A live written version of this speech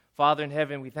Father in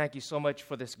heaven, we thank you so much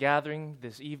for this gathering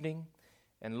this evening.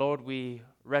 And Lord, we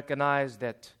recognize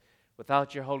that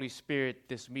without your Holy Spirit,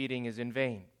 this meeting is in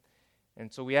vain.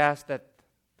 And so we ask that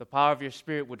the power of your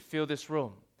Spirit would fill this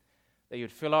room, that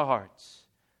you'd fill our hearts,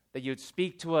 that you'd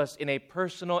speak to us in a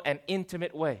personal and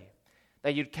intimate way,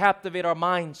 that you'd captivate our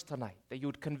minds tonight, that you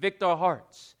would convict our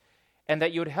hearts, and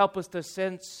that you would help us to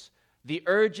sense the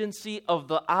urgency of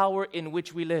the hour in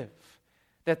which we live.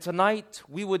 That tonight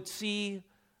we would see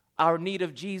our need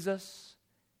of Jesus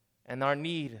and our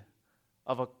need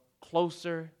of a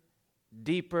closer,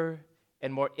 deeper,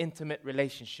 and more intimate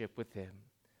relationship with Him.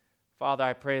 Father,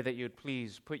 I pray that you'd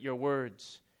please put your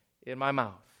words in my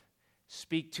mouth.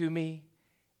 Speak to me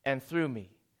and through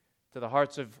me to the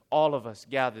hearts of all of us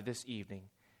gathered this evening.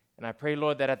 And I pray,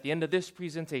 Lord, that at the end of this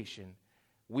presentation,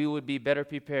 we would be better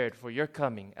prepared for your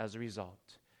coming as a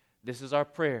result. This is our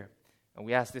prayer, and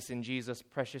we ask this in Jesus'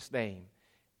 precious name.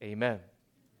 Amen.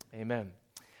 Amen.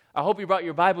 I hope you brought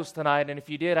your Bibles tonight, and if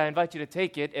you did, I invite you to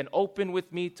take it and open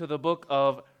with me to the book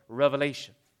of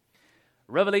Revelation.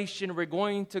 Revelation, we're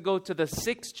going to go to the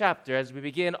 6th chapter as we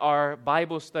begin our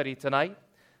Bible study tonight,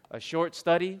 a short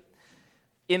study.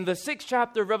 In the 6th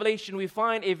chapter of Revelation, we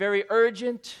find a very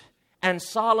urgent and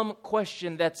solemn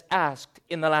question that's asked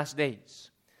in the last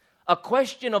days. A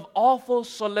question of awful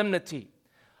solemnity.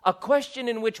 A question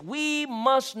in which we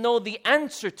must know the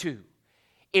answer to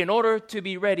in order to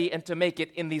be ready and to make it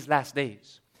in these last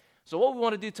days. So what we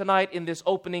want to do tonight in this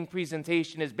opening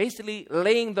presentation is basically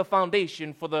laying the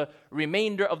foundation for the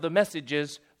remainder of the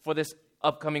messages for this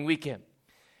upcoming weekend.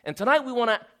 And tonight we want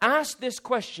to ask this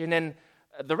question, and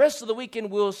the rest of the weekend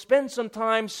we'll spend some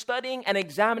time studying and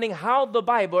examining how the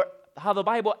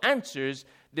Bible answers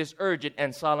this urgent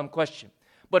and solemn question.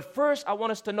 But first, I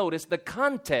want us to notice the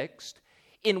context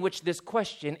in which this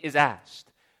question is asked.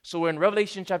 So we're in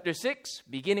Revelation chapter 6,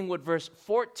 beginning with verse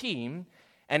 14.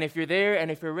 And if you're there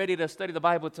and if you're ready to study the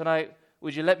Bible tonight,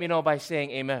 would you let me know by saying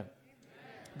amen? Amen.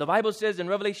 The Bible says in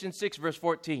Revelation 6, verse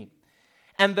 14,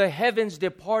 "And the heavens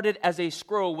departed as a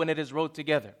scroll when it is rolled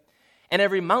together, and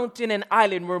every mountain and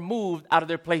island were moved out of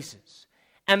their places.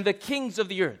 And the kings of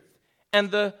the earth,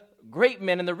 and the great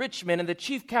men, and the rich men, and the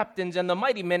chief captains, and the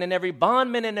mighty men, and every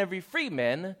bondman, and every free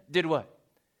man," did what?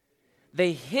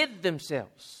 "They hid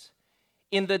themselves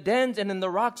in the dens and in the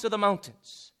rocks of the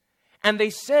mountains. And they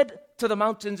said to the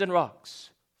mountains and rocks,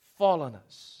 'Fall on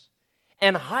us,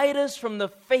 and hide us from the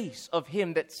face of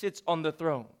him that sits on the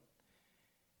throne.'"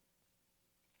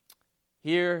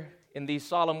 Here in these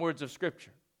solemn words of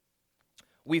Scripture,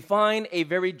 we find a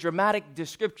very dramatic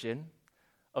description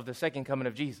of the second coming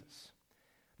of Jesus.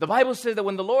 The Bible says that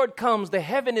when the Lord comes, the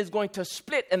heaven is going to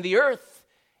split and the earth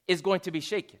is going to be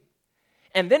shaken.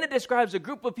 And then it describes a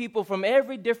group of people from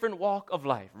every different walk of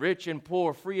life, rich and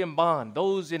poor, free and bond,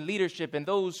 those in leadership and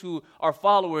those who are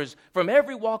followers from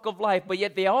every walk of life, but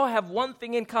yet they all have one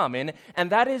thing in common, and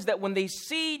that is that when they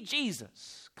see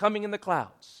Jesus coming in the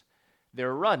clouds,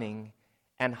 they're running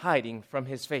and hiding from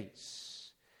his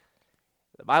face.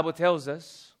 The Bible tells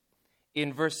us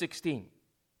in verse 16,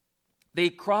 "They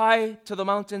cry to the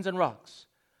mountains and rocks,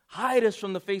 'Hide us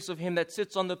from the face of him that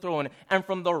sits on the throne and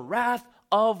from the wrath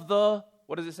of the,'"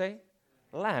 what does it say?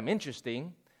 "Lamb."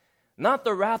 Interesting. Not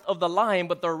the wrath of the lion,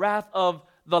 but the wrath of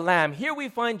the Lamb. Here we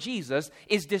find Jesus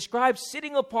is described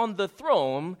sitting upon the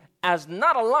throne as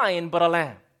not a lion, but a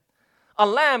lamb. A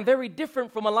lamb very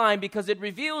different from a lion because it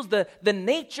reveals the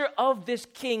nature of this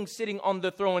king sitting on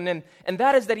the throne. And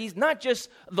that is that he's not just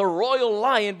the royal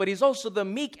lion, but he's also the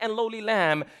meek and lowly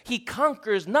lamb. He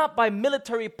conquers not by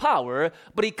military power,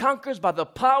 but he conquers by the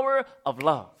power of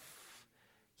love.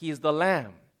 He is the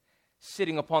lamb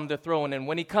sitting upon the throne. And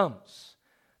when he comes,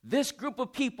 this group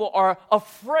of people are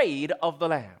afraid of the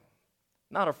lamb.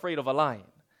 Not afraid of a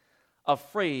lion.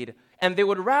 Afraid. And they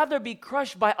would rather be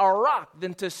crushed by a rock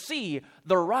than to see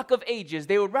the Rock of Ages.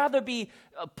 They would rather be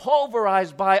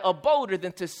pulverized by a boulder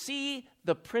than to see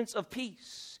the Prince of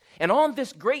Peace. And on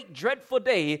this great dreadful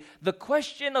day, a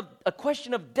question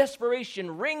of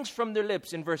desperation rings from their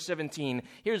lips in verse 17.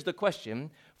 Here's the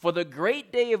question: "For the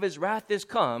great day of his wrath is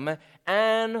come,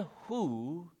 and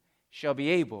who shall be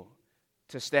able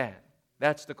to stand?"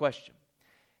 That's the question.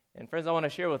 And friends, I want to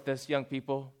share with us, young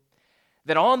people,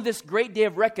 that on this great day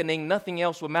of reckoning, nothing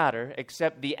else will matter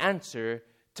except the answer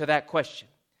to that question.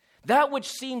 That which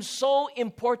seems so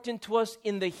important to us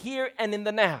in the here and in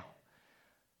the now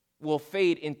will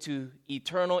fade into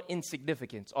eternal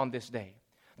insignificance on this day.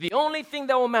 The only thing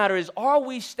that will matter is, are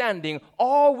we standing?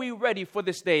 Are we ready for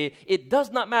this day? It does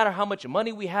not matter how much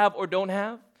money we have or don't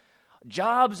have,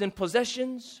 jobs and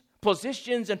possessions,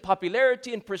 Positions and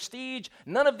popularity and prestige,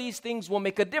 none of these things will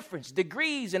make a difference.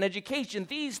 Degrees and education,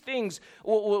 these things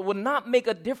will not make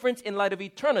a difference in light of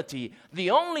eternity.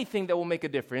 The only thing that will make a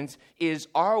difference is,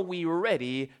 are we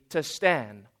ready to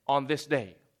stand on this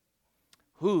day?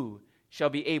 Who shall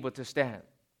be able to stand?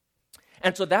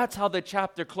 And so that's how the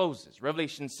chapter closes.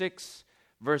 Revelation 6,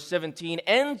 verse 17,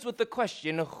 ends with the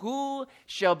question, who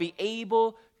shall be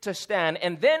able to stand?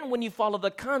 And then when you follow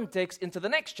the context into the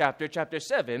next chapter, chapter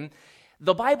 7,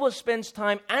 the Bible spends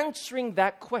time answering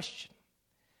that question.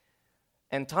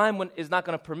 And time is not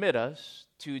going to permit us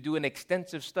to do an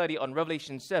extensive study on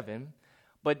Revelation 7,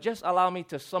 but just allow me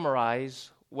to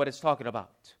summarize what it's talking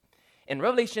about. In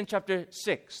Revelation chapter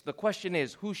 6, the question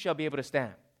is, who shall be able to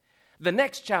stand? The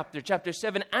next chapter, chapter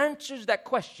 7, answers that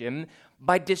question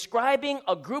by describing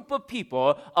a group of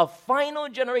people, a final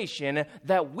generation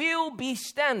that will be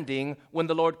standing when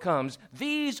the Lord comes.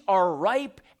 These are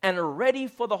ripe and ready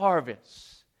for the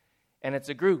harvest. And it's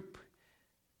a group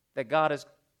that God is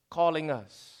calling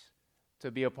us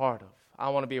to be a part of. I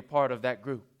want to be a part of that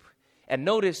group. And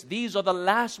notice, these are the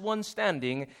last ones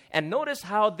standing. And notice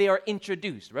how they are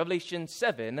introduced. Revelation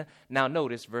 7, now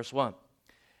notice verse 1.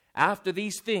 After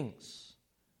these things,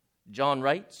 John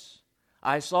writes,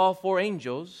 I saw 4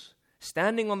 angels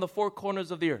standing on the 4 corners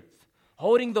of the earth,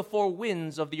 holding the 4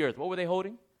 winds of the earth. What were they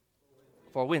holding?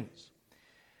 4 winds.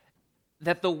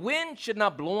 That the wind should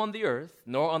not blow on the earth,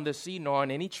 nor on the sea, nor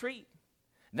on any tree.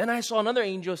 Then I saw another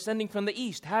angel ascending from the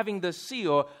east, having the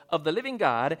seal of the living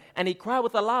God, and he cried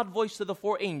with a loud voice to the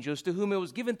 4 angels, to whom it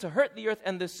was given to hurt the earth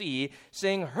and the sea,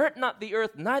 saying, hurt not the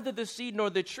earth, neither the sea nor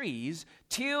the trees,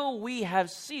 till we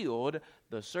have sealed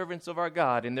the servants of our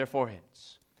God in their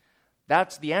foreheads.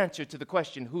 That's the answer to the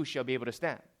question, who shall be able to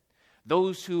stand?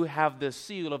 Those who have the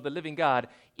seal of the living God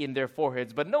in their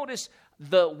foreheads. But notice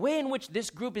the way in which this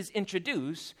group is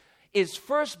introduced is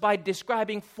first by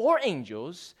describing 4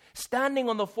 angels standing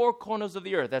on the 4 corners of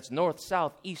the earth. That's north,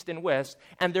 south, east, and west.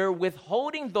 And they're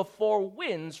withholding the 4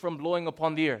 winds from blowing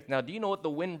upon the earth. Now, do you know what the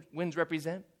winds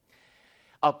represent?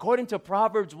 According to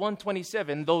Proverbs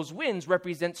 1:27, those winds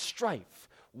represent strife,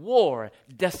 war,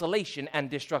 desolation, and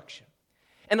destruction.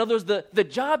 In other words, the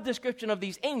job description of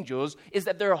these angels is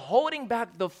that they're holding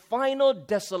back the final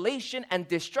desolation and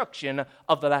destruction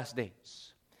of the last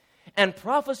days. And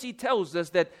prophecy tells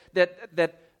us that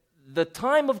the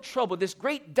time of trouble, this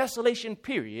great desolation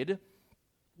period,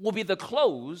 will be the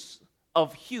close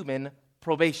of human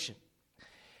probation.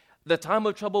 The time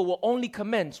of trouble will only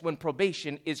commence when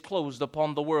probation is closed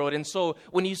upon the world. And so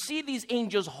when you see these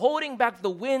angels holding back the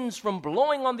winds from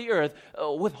blowing on the earth,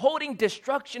 withholding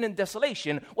destruction and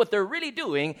desolation, what they're really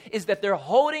doing is that they're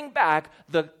holding back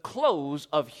the close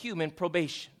of human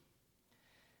probation,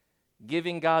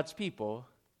 giving God's people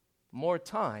more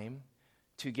time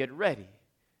to get ready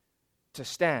to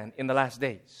stand in the last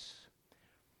days.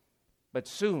 But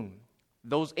soon,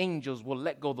 those angels will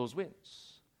let go those winds.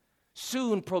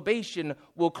 Soon, probation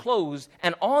will close.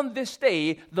 And on this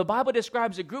day, the Bible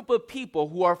describes a group of people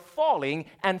who are falling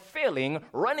and failing,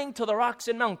 running to the rocks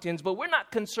and mountains. But we're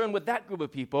not concerned with that group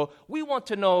of people. We want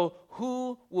to know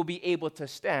who will be able to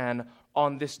stand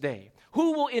on this day.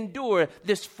 Who will endure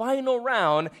this final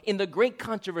round in the great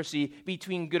controversy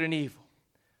between good and evil?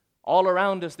 All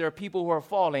around us, there are people who are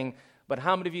falling. But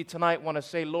how many of you tonight want to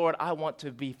say, Lord, I want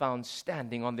to be found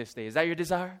standing on this day? Is that your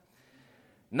desire?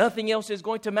 Nothing else is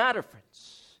going to matter,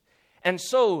 friends. And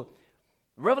so,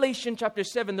 Revelation chapter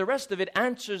 7, the rest of it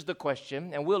answers the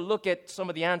question, and we'll look at some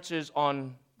of the answers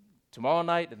on tomorrow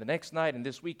night and the next night and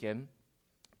this weekend.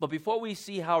 But before we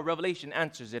see how Revelation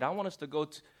answers it, I want us to go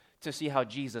to see how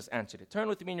Jesus answered it. Turn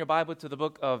with me in your Bible to the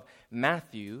book of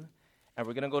Matthew, and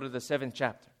we're going to go to the 7th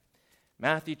chapter.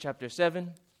 Matthew chapter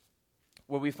 7,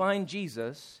 where we find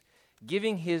Jesus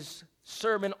giving his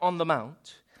Sermon on the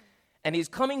Mount. And he's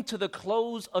coming to the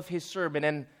close of his sermon.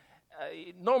 And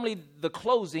normally the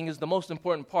closing is the most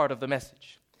important part of the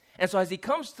message. And so as he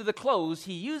comes to the close,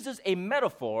 he uses a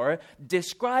metaphor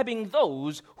describing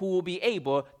those who will be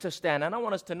able to stand. And I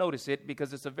want us to notice it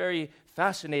because it's a very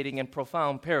fascinating and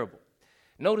profound parable.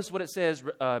 Notice what it says,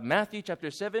 Matthew chapter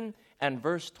 7 and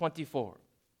verse 24.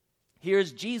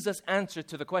 Here's Jesus' answer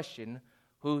to the question,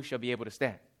 who shall be able to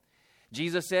stand?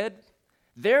 Jesus said,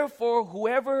 therefore,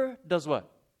 whoever does what?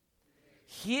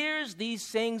 Hears these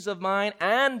sayings of mine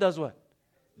and does what?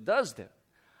 Does them.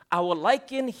 I will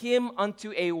liken him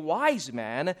unto a wise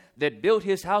man that built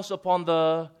his house upon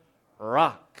the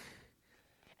rock.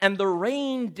 And the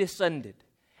rain descended,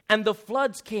 and the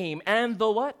floods came, and the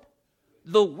what?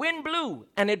 The wind blew,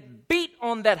 and it beat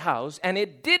on that house, and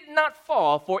it did not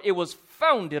fall, for it was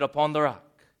founded upon the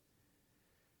rock.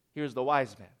 Here's the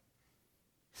wise man.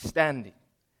 standing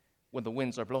when the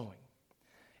winds are blowing.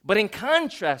 But in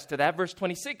contrast to that, verse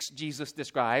 26, Jesus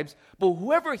describes, but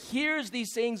whoever hears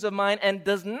these sayings of mine and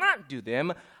does not do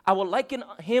them, I will liken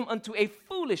him unto a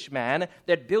foolish man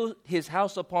that built his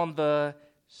house upon the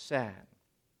sand.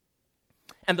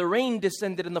 And the rain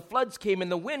descended, and the floods came,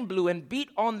 and the wind blew and beat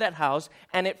on that house,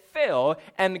 and it fell,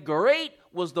 and great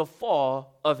was the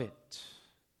fall of it.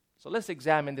 So let's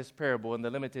examine this parable in the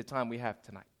limited time we have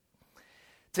tonight,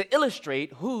 to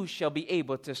illustrate who shall be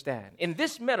able to stand. In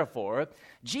this metaphor,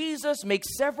 Jesus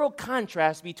makes several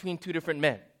contrasts between two different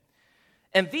men.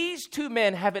 And these two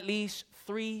men have at least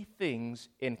three things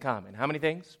in common. How many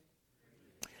things?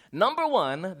 Number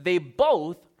one, they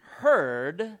both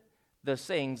heard the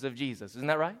sayings of Jesus. Isn't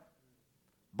that right?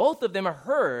 Both of them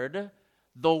heard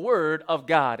the word of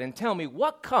God. And tell me,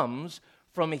 what comes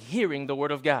from hearing the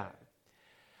word of God?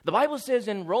 The Bible says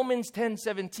in Romans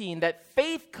 10:17 that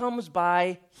faith comes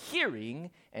by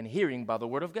hearing, and hearing by the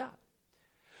word of God.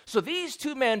 So these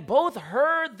two men both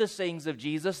heard the sayings of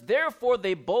Jesus, therefore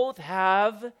they both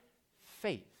have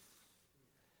faith.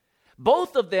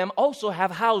 Both of them also have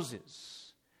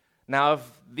houses. Now,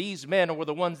 if these men were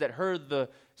the ones that heard the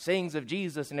sayings of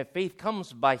Jesus, and if faith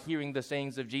comes by hearing the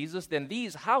sayings of Jesus, then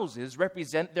these houses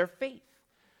represent their faith,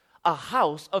 a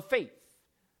house of faith.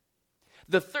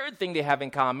 The third thing they have in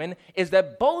common is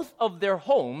that both of their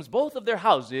homes, both of their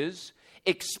houses,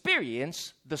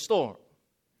 experience the storm.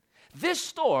 This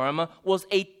storm was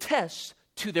a test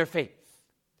to their faith.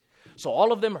 So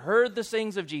all of them heard the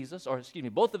sayings of Jesus,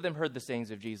 both of them heard the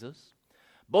sayings of Jesus.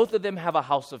 Both of them have a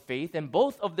house of faith, and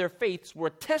both of their faiths were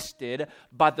tested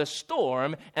by the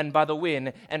storm and by the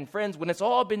wind. And friends, when it's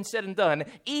all been said and done,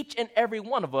 each and every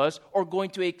one of us are going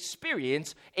to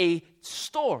experience a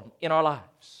storm in our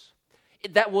lives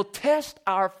that will test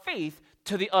our faith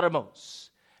to the uttermost.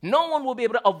 No one will be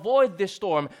able to avoid this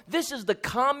storm. This is the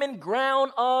common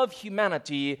ground of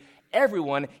humanity.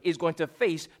 Everyone is going to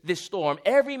face this storm.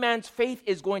 Every man's faith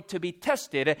is going to be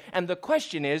tested, and the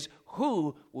question is,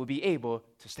 who will be able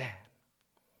to stand?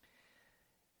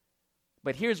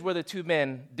 But here's where the two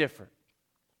men differ.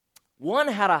 One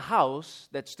had a house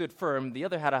that stood firm. The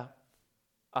other had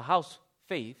a house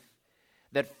faith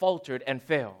that faltered and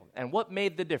failed. And what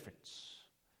made the difference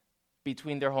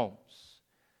between their homes?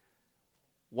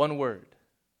 One word: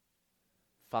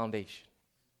 foundation.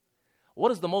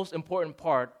 What is the most important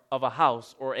part of a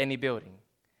house or any building?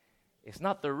 It's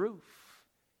not the roof.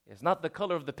 It's not the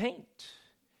color of the paint.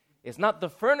 It's not the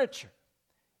furniture.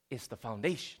 It's the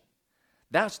foundation.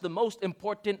 That's the most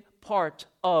important part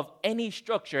of any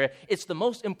structure. It's the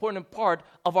most important part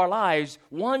of our lives.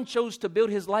 One chose to build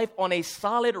his life on a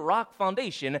solid rock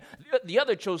foundation. The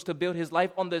other chose to build his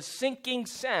life on the sinking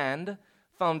sand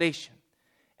foundation.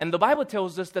 And the Bible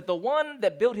tells us that the one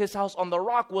that built his house on the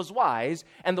rock was wise,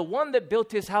 and the one that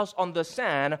built his house on the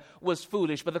sand was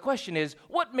foolish. But the question is,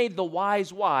 what made the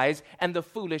wise wise and the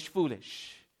foolish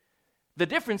foolish? The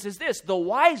difference is this: the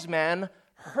wise man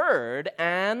heard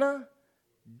and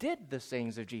did the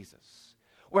sayings of Jesus,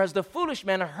 whereas the foolish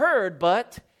man heard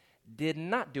but did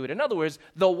not do it. In other words,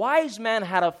 the wise man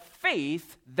had a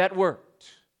faith that worked.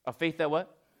 A faith that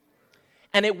what?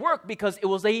 And it worked because it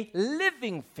was a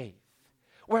living faith.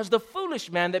 Whereas the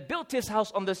foolish man that built his house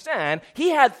on the sand, he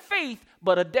had faith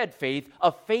but a dead faith,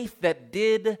 a faith that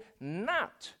did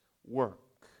not work.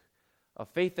 A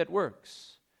faith that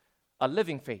works, a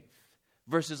living faith,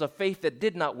 versus a faith that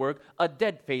did not work, a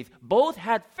dead faith. Both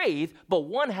had faith, but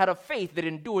one had a faith that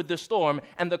endured the storm.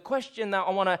 And the question that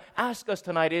I want to ask us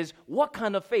tonight is, what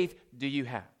kind of faith do you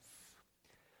have?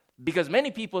 Because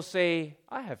many people say,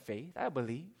 I have faith, I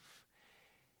believe.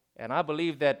 And I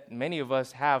believe that many of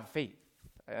us have faith.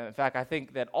 In fact, I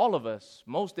think that all of us,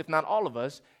 most if not all of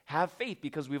us, have faith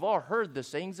because we've all heard the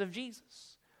sayings of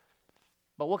Jesus.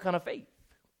 But what kind of faith?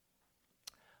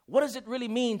 What does it really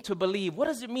mean to believe? What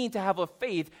does it mean to have a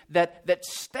faith that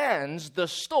stands the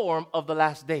storm of the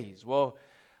last days? Well,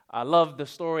 I love the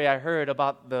story I heard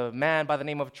about the man by the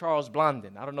name of Charles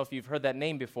Blondin. I don't know if you've heard that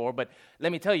name before, but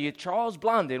let me tell you, Charles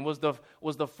Blondin was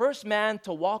the first man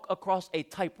to walk across a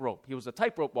tightrope. He was a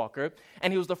tightrope walker,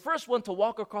 and he was the first one to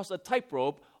walk across a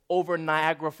tightrope over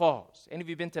Niagara Falls. Any of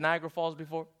you been to Niagara Falls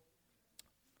before?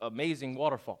 Amazing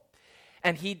waterfall.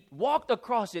 And he walked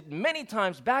across it many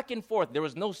times, back and forth. There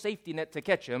was no safety net to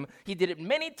catch him. He did it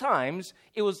many times.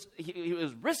 He was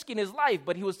risking his life,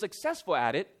 but he was successful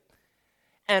at it.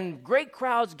 And great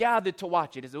crowds gathered to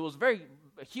watch it. It was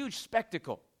a huge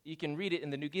spectacle. You can read it in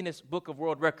the New Guinness Book of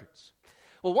World Records.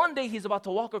 Well, one day he's about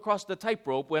to walk across the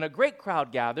tightrope when a great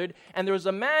crowd gathered, and there was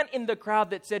a man in the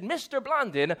crowd that said, "Mr.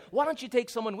 Blondin, why don't you take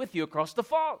someone with you across the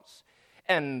falls?"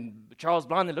 And Charles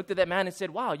Blondin looked at that man and said,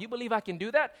 wow, you believe I can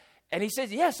do that? And he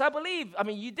says, yes, I believe. I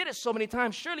mean, you did it so many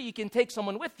times. Surely you can take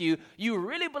someone with you. You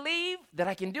really believe that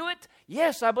I can do it?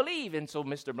 Yes, I believe. And so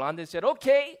Mr. Blondin said,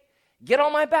 okay, get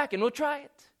on my back and we'll try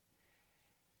it.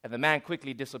 And the man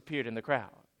quickly disappeared in the crowd.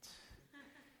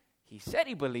 He said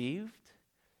he believed,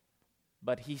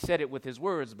 but he said it with his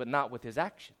words, but not with his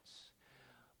actions.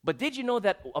 But did you know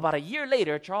that about a year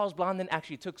later, Charles Blondin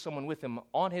actually took someone with him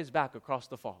on his back across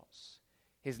the falls?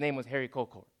 His name was Harry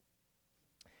Colcord.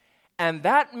 And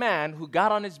that man who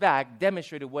got on his back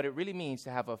demonstrated what it really means to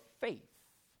have a faith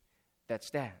that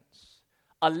stands,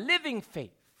 a living faith,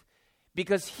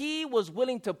 because he was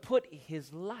willing to put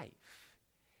his life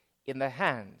in the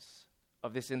hands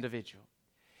of this individual.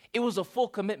 It was a full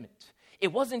commitment.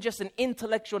 It wasn't just an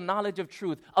intellectual knowledge of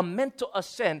truth, a mental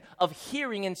assent of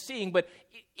hearing and seeing, but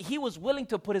he was willing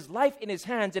to put his life in his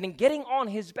hands, and in getting on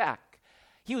his back,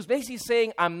 he was basically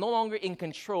saying, I'm no longer in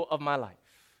control of my life.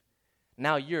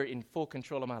 Now you're in full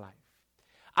control of my life.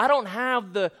 I don't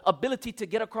have the ability to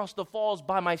get across the falls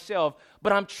by myself,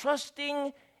 but I'm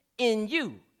trusting in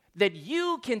you that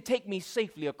you can take me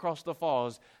safely across the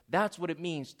falls. That's what it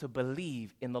means to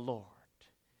believe in the Lord.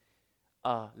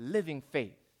 A living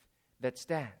faith that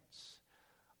stands.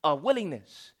 A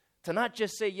willingness to not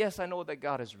just say, yes, I know that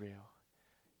God is real.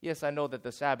 Yes, I know that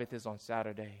the Sabbath is on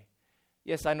Saturday.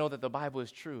 Yes, I know that the Bible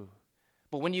is true.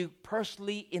 But when you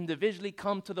personally, individually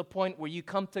come to the point where you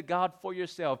come to God for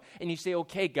yourself and you say,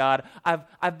 okay, God,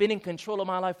 I've been in control of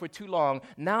my life for too long.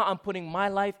 Now I'm putting my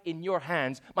life in your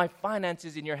hands, my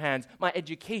finances in your hands, my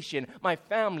education, my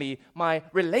family, my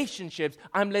relationships.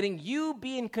 I'm letting you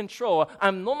be in control.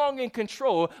 I'm no longer in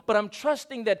control, but I'm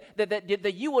trusting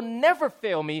that you will never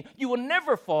fail me. You will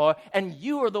never fall, and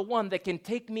you are the one that can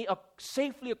take me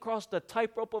safely across the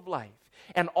tightrope of life.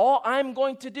 And all I'm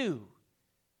going to do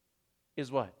is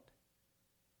what?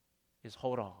 Is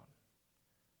hold on.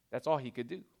 That's all he could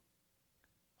do.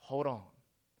 Hold on.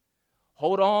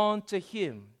 Hold on to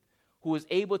him who is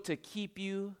able to keep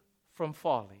you from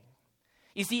falling.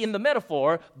 You see, in the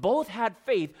metaphor, both had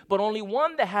faith, but only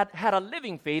one that had a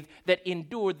living faith that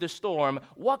endured the storm.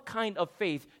 What kind of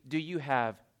faith do you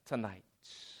have tonight?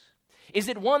 Is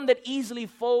it one that easily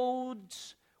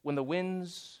folds when the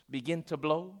winds begin to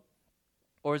blow?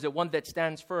 Or is it one that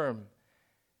stands firm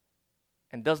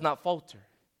and does not falter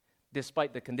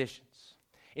despite the conditions?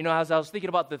 You know, as I was thinking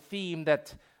about the theme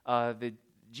that the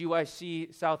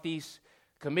GYC Southeast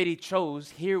Committee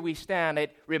chose, Here We Stand,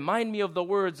 it reminded me of the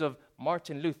words of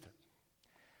Martin Luther.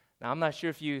 Now, I'm not sure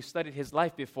if you studied his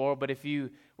life before, but if you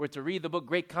were to read the book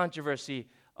Great Controversy,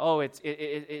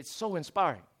 it's so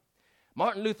inspiring.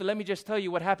 Martin Luther, let me just tell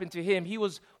you what happened to him. He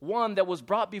was one that was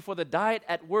brought before the Diet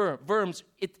at Worms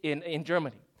in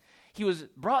Germany. He was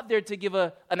brought there to give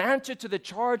an answer to the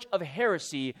charge of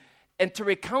heresy and to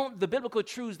recount the biblical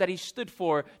truths that he stood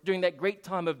for during that great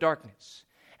time of darkness.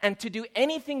 And to do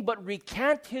anything but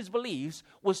recant his beliefs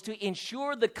was to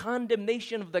ensure the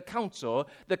condemnation of the council,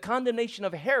 the condemnation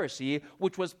of heresy,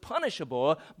 which was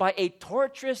punishable by a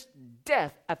torturous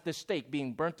death at the stake,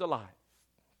 being burnt alive.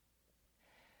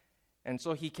 And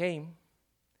so he came,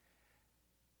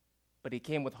 but he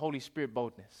came with Holy Spirit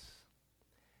boldness.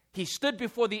 He stood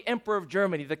before the Emperor of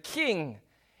Germany, the king,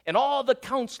 and all the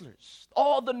counselors,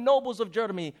 all the nobles of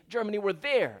Germany were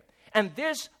there. And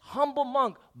this humble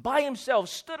monk by himself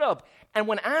stood up, and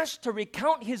when asked to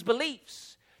recount his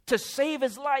beliefs, to save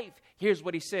his life, here's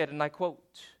what he said, and I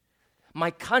quote,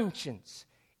 "My conscience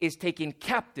is taken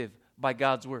captive by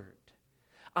God's word.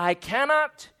 I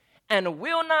cannot and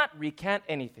will not recant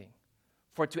anything,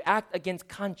 for to act against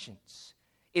conscience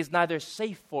is neither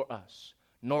safe for us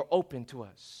nor open to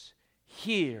us.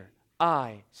 Here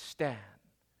I stand.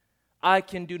 I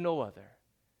can do no other.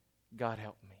 God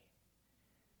help me.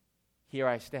 Here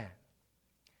I stand."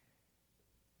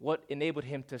 What enabled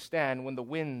him to stand when the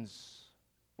winds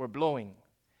were blowing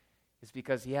is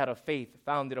because he had a faith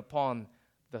founded upon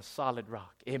the solid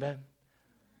rock. Amen?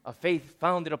 A faith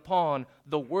founded upon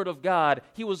the Word of God.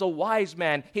 He was a wise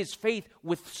man. His faith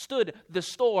withstood the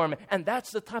storm. And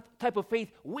that's the type of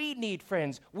faith we need,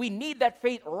 friends. We need that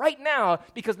faith right now,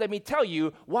 because let me tell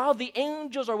you, while the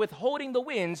angels are withholding the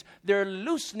winds, they're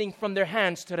loosening from their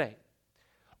hands today.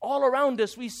 All around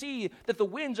us, we see that the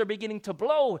winds are beginning to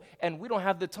blow, and we don't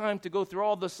have the time to go through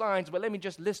all the signs, but let me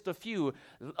just list a few.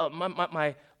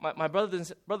 My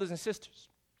brothers and sisters,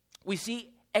 we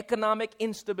see economic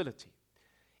instability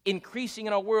increasing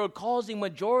in our world, causing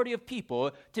majority of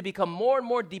people to become more and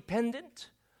more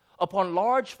dependent upon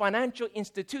large financial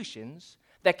institutions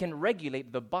that can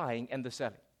regulate the buying and the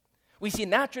selling. We see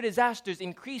natural disasters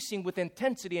increasing with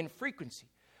intensity and frequency,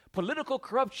 political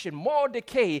corruption, moral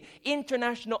decay,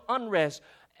 international unrest,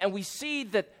 and we see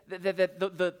that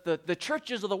the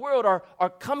churches of the world are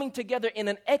coming together in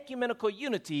an ecumenical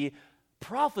unity.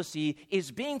 Prophecy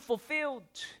is being fulfilled.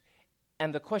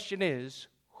 And the question is,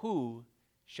 who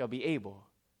shall be able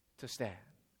to stand?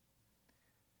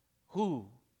 Who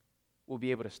will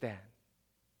be able to stand?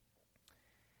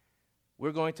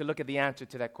 We're going to look at the answer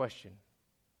to that question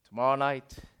tomorrow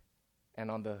night and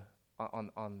on the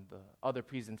other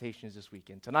presentations this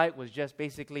weekend. Tonight was just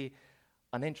basically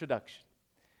an introduction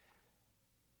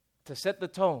to set the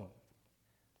tone,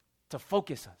 to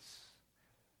focus us.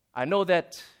 I know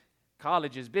that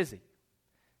college is busy.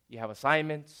 You have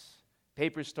assignments,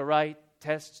 papers to write,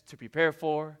 tests to prepare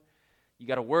for. You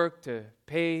got to work to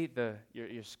pay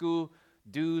your school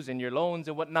dues and your loans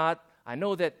and whatnot. I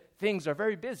know that things are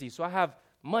very busy, so I have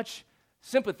much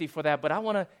sympathy for that, but I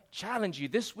want to challenge you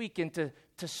this weekend to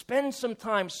spend some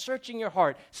time searching your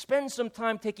heart, spend some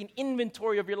time taking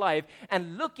inventory of your life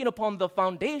and looking upon the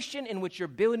foundation in which you're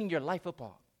building your life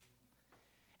upon.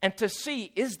 And to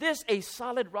see, is this a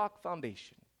solid rock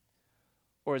foundation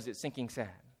or is it sinking sand?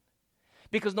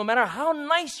 Because no matter how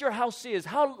nice your house is,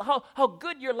 how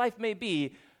good your life may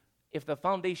be, if the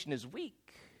foundation is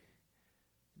weak,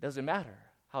 it doesn't matter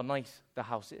how nice the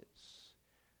house is.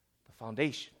 The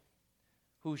foundation,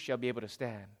 who shall be able to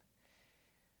stand?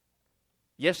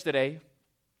 Yesterday,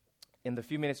 in the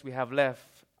few minutes we have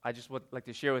left, I just would like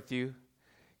to share with you.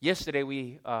 Yesterday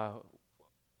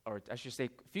or I should say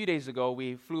a few days ago,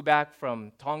 we flew back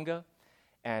from Tonga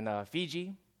and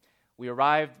Fiji. We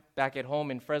arrived back at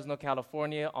home in Fresno,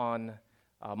 California on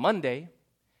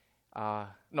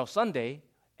Sunday,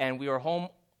 and we were home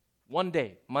one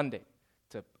day, Monday,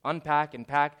 to unpack and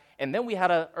pack. And then we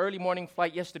had an early morning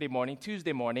flight yesterday morning,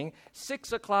 Tuesday morning,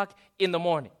 6 o'clock in the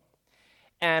morning.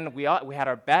 And we had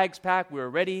our bags packed. We were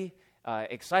ready,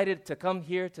 excited to come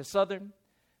here to Southern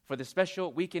for the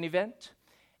special weekend event.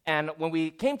 And when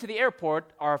we came to the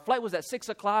airport, our flight was at 6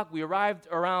 o'clock. We arrived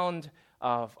around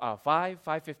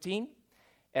 5:15.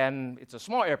 And it's a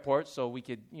small airport, so we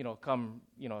could, come,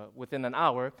 within an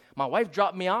hour. My wife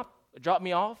dropped me off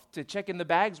to check in the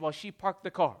bags while she parked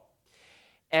the car.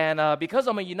 And because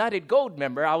I'm a United Gold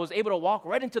member, I was able to walk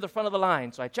right into the front of the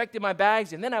line. So I checked in my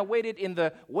bags, and then I waited in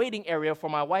the waiting area for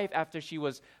my wife after she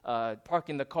was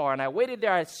parking the car. And I waited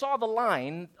there. I saw the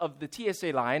line of the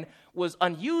TSA line was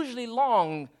unusually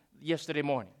long yesterday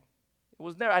morning.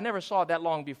 I never saw it that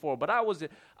long before, but I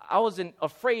wasn't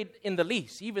afraid in the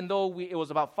least. Even though it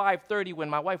was about 5:30 when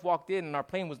my wife walked in and our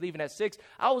plane was leaving at 6,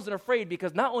 I wasn't afraid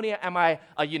because not only am I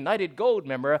a United Gold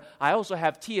member, I also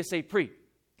have TSA Pre,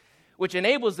 which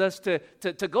enables us to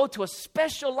go to a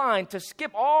special line, to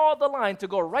skip all the line, to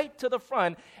go right to the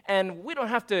front, and we don't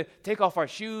have to take off our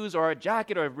shoes or our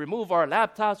jacket or remove our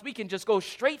laptops. We can just go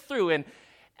straight through,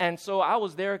 and so I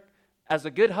was there as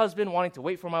a good husband wanting to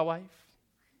wait for my wife.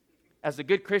 As a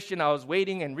good Christian, I was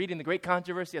waiting and reading the Great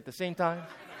Controversy at the same time.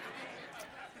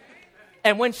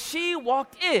 And when she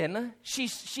walked in, she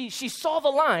saw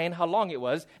the line, how long it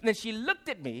was, and then she looked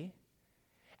at me,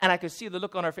 and I could see the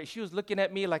look on her face. She was looking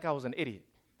at me like I was an idiot.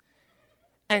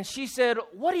 And she said,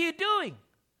 "What are you doing?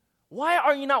 Why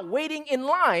are you not waiting in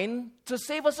line to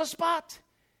save us a spot?"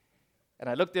 And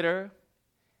I looked at her,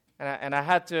 and I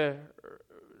had to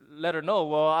let her know,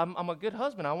 well, I'm a good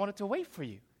husband. I wanted to wait for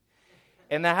you.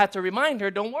 And I had to remind her,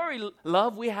 don't worry,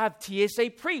 love, we have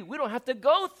TSA Pre. We don't have to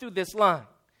go through this line.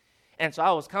 And so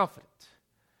I was confident.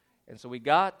 And so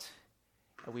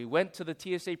we went to the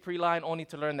TSA Pre line only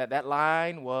to learn that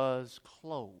line was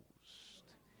closed.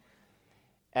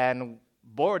 And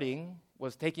boarding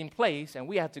was taking place, and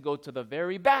we had to go to the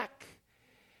very back.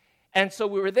 And so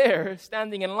we were there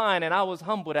standing in line, and I was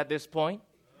humbled at this point.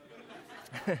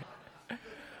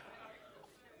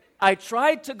 I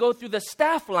tried to go through the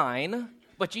staff line,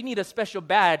 but you need a special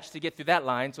badge to get through that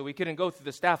line, so we couldn't go through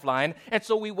the staff line. And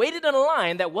so we waited in a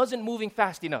line that wasn't moving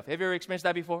fast enough. Have you ever experienced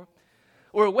that before?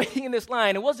 We were waiting in this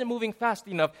line. It wasn't moving fast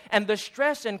enough. And the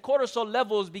stress and cortisol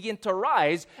levels began to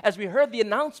rise as we heard the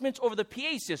announcements over the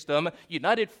PA system.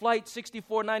 United Flight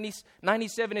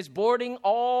 6497 is boarding.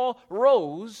 All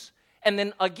rose. And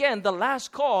then again, the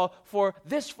last call for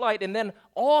this flight, and then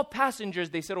all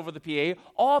passengers, they said over the PA,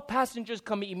 all passengers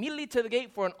come immediately to the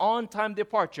gate for an on-time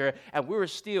departure, and we were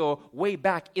still way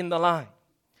back in the line.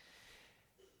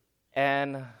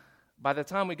 And by the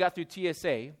time we got through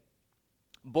TSA,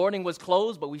 boarding was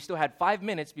closed, but we still had 5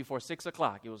 minutes before 6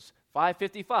 o'clock. It was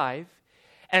 5:55,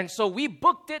 and so we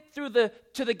booked it to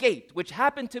the gate, which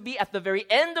happened to be at the very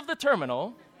end of the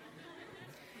terminal.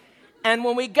 And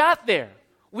when we got there,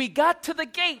 we got to the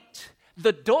gate.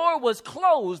 The door was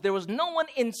closed. There was no one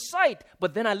in sight.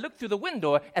 But then I looked through the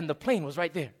window, and the plane was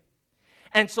right there.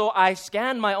 And so I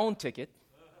scanned my own ticket,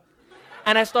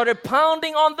 and I started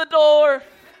pounding on the door.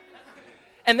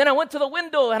 And then I went to the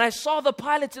window, and I saw the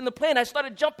pilots in the plane. I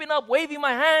started jumping up, waving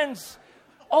my hands.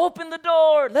 Open the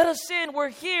door. Let us in. We're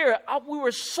here. We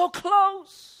were so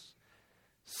close.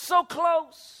 So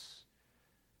close.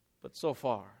 But so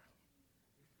far.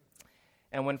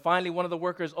 And when finally one of the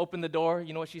workers opened the door,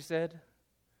 you know what she said?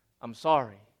 I'm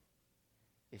sorry.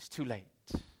 It's too late.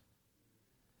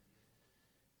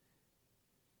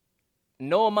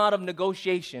 No amount of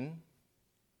negotiation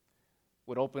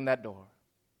would open that door.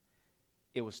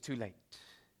 It was too late.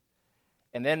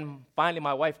 And then finally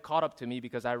my wife caught up to me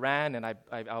because I ran and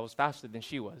I was faster than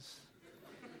she was.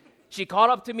 She caught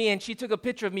up to me and she took a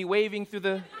picture of me waving through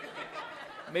the...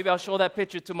 Maybe I'll show that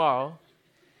picture tomorrow.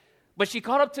 But she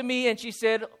caught up to me and she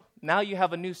said, now you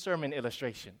have a new sermon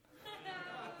illustration.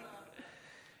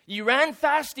 You ran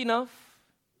fast enough,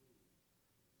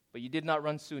 but you did not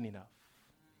run soon enough.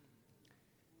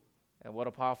 And what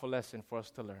a powerful lesson for us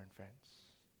to learn, friends.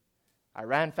 I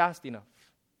ran fast enough,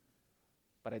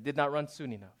 but I did not run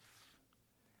soon enough.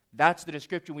 That's the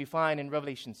description we find in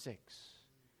Revelation 6.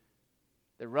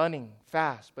 They're running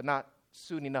fast, but not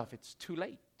soon enough. It's too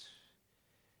late.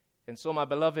 And so, my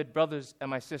beloved brothers and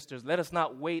my sisters, let us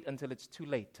not wait until it's too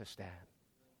late to stand.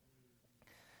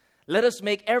 Let us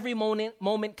make every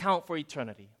moment count for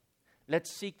eternity.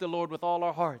 Let's seek the Lord with all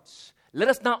our hearts. Let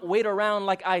us not wait around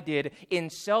like I did in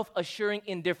self-assuring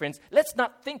indifference. Let's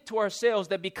not think to ourselves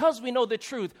that because we know the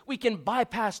truth, we can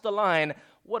bypass the line.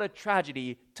 What a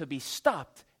tragedy to be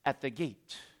stopped at the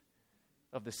gate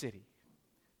of the city.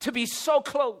 To be so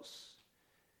close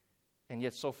and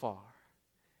yet so far.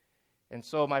 And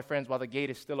so, my friends, while the gate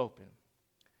is still open,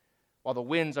 while the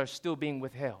winds are still being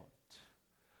withheld,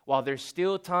 while there's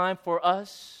still time for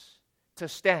us to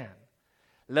stand,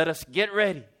 let us get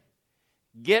ready.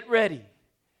 Get ready.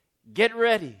 Get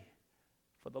ready.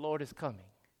 For the Lord is coming.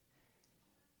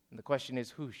 And the question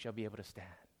is, who shall be able to stand?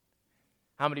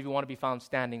 How many of you want to be found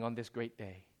standing on this great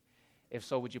day? If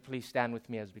so, would you please stand with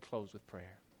me as we close with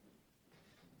prayer?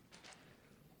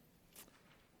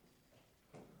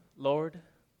 Lord,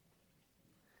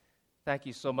 thank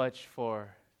you so much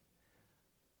for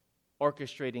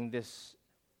orchestrating this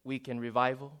weekend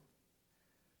revival,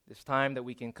 this time that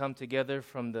we can come together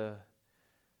from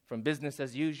business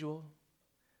as usual,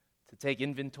 to take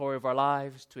inventory of our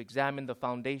lives, to examine the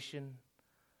foundation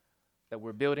that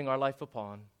we're building our life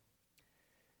upon.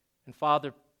 And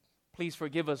Father, please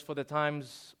forgive us for the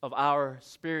times of our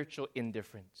spiritual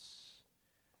indifference.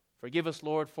 Forgive us,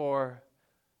 Lord, for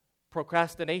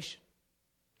procrastination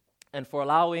and for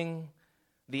allowing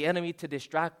the enemy to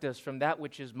distract us from that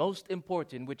which is most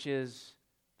important, which is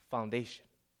foundation.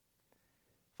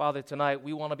 Father, tonight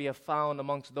we want to be found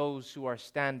amongst those who are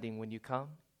standing when you come.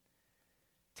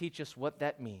 Teach us what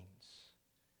that means,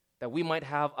 that we might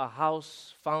have a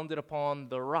house founded upon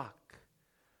the rock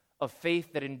of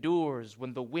faith that endures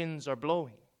when the winds are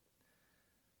blowing.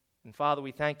 And Father,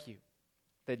 we thank you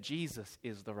that Jesus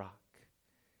is the rock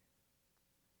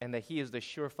and that he is the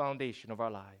sure foundation of our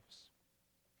lives.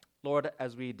 Lord,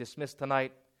 as we dismiss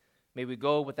tonight, may we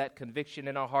go with that conviction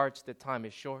in our hearts that time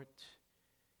is short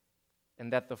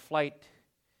and that the flight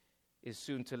is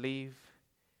soon to leave,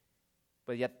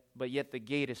 but yet the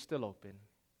gate is still open.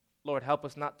 Lord, help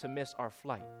us not to miss our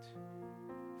flight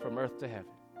from earth to heaven.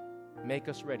 Make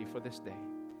us ready for this day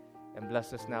and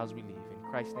bless us now as we leave. In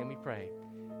Christ's name we pray.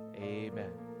 Amen.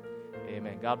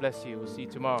 Amen. God bless you. We'll see you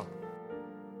tomorrow.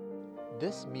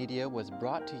 This media was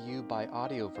brought to you by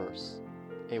Audioverse,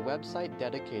 a website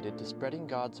dedicated to spreading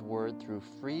God's Word through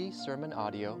free sermon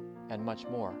audio and much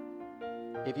more.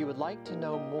 If you would like to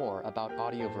know more about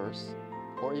Audioverse,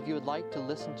 or if you would like to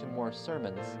listen to more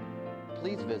sermons,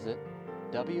 please visit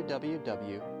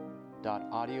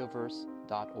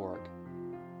www.audioverse.org.